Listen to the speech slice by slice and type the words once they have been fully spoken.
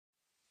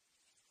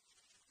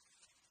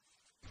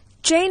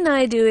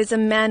Naidoo is a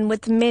man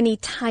with many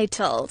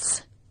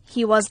titles.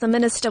 He was the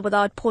minister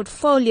without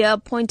portfolio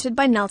appointed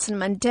by Nelson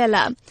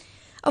Mandela,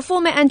 a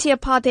former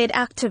anti-apartheid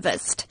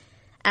activist,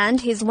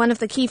 and he's one of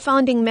the key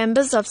founding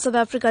members of South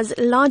Africa's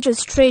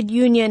largest trade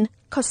union,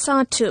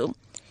 COSATU.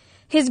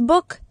 His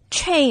book,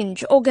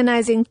 Change,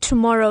 Organizing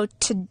Tomorrow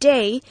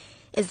Today,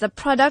 is the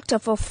product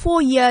of a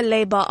 4-year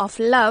labor of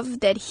love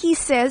that he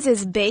says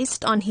is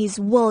based on his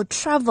world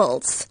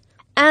travels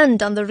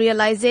and on the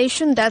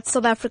realization that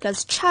South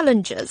Africa's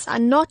challenges are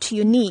not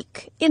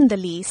unique in the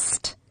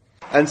least.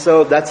 And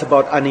so that's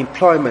about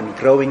unemployment,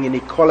 growing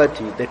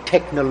inequality, the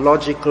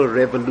technological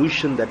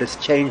revolution that has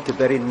changed the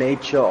very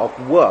nature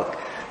of work.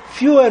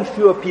 Fewer and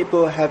fewer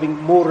people having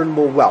more and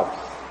more wealth.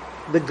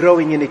 The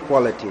growing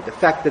inequality, the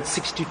fact that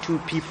 62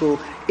 people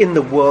in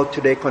the world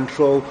today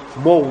control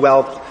more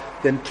wealth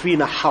than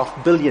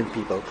 3.5 billion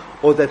people,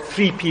 or that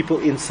 3 people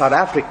in South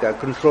Africa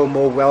control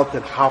more wealth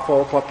than half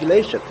our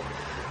population.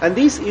 And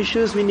these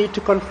issues we need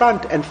to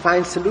confront and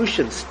find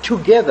solutions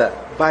together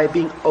by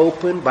being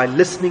open, by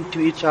listening to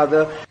each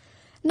other.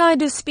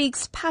 Naidoo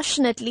speaks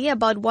passionately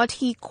about what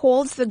he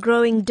calls the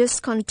growing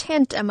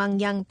discontent among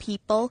young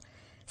people,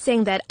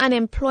 saying that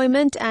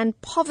unemployment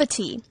and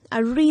poverty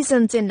are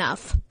reasons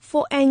enough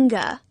for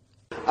anger.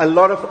 A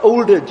lot of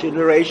older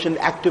generation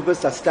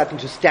activists are starting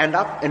to stand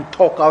up and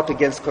talk out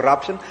against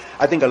corruption.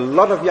 I think a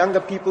lot of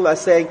younger people are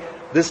saying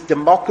this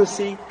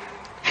democracy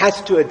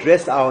has to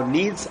address our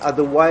needs,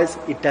 otherwise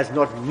it does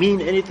not mean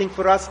anything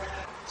for us.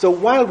 So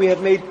while we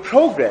have made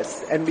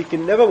progress and we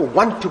can never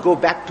want to go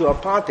back to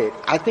apartheid,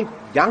 I think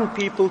young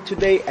people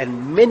today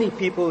and many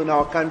people in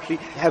our country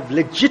have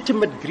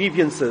legitimate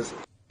grievances.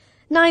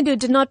 Naidoo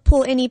did not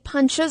pull any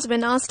punches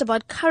when asked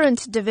about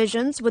current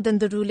divisions within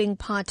the ruling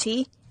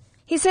party.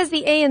 He says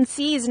the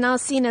ANC is now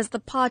seen as the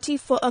party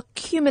for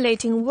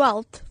accumulating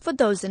wealth for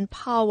those in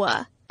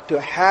power. To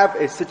have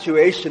a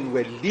situation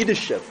where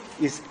leadership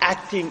is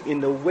acting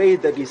in a way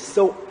that is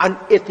so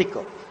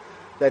unethical,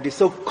 that is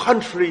so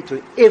contrary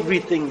to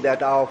everything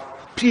that our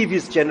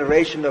previous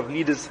generation of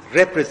leaders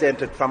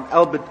represented, from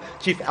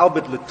Chief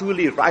Albert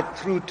Luthuli right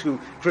through to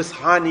Chris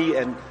Hani,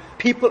 and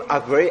people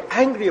are very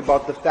angry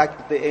about the fact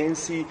that the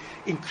ANC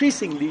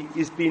increasingly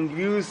is being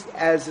used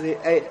as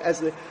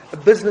a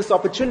business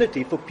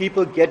opportunity for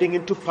people getting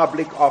into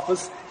public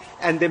office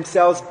and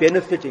themselves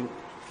benefiting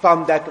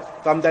from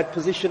that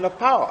position of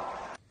power.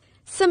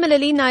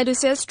 Similarly, Naidoo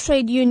says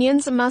trade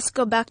unions must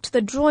go back to the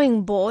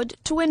drawing board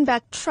to win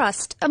back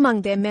trust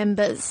among their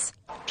members.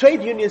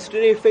 Trade unions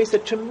today face a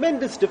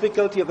tremendous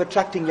difficulty of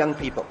attracting young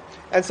people.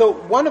 And so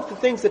one of the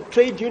things that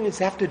trade unions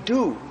have to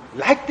do,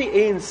 like the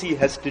ANC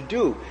has to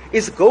do,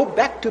 is go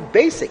back to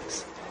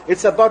basics.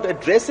 It's about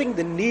addressing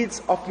the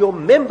needs of your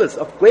members,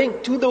 of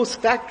going to those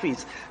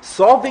factories,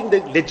 solving the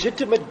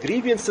legitimate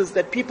grievances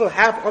that people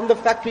have on the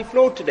factory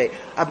floor today,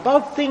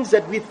 about things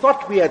that we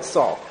thought we had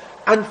solved: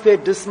 unfair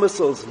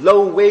dismissals,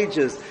 low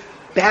wages,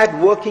 bad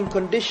working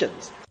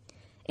conditions.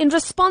 In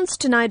response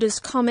to Naidoo's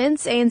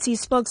comments, ANC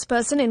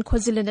spokesperson in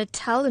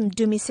KwaZulu-Natal,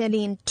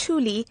 Dumiseni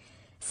Ntuli,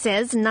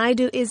 says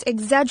Naidoo is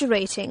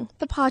exaggerating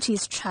the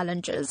party's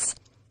challenges.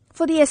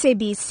 For the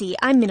SABC,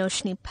 I'm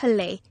Minoshni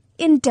Pillay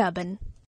in Durban.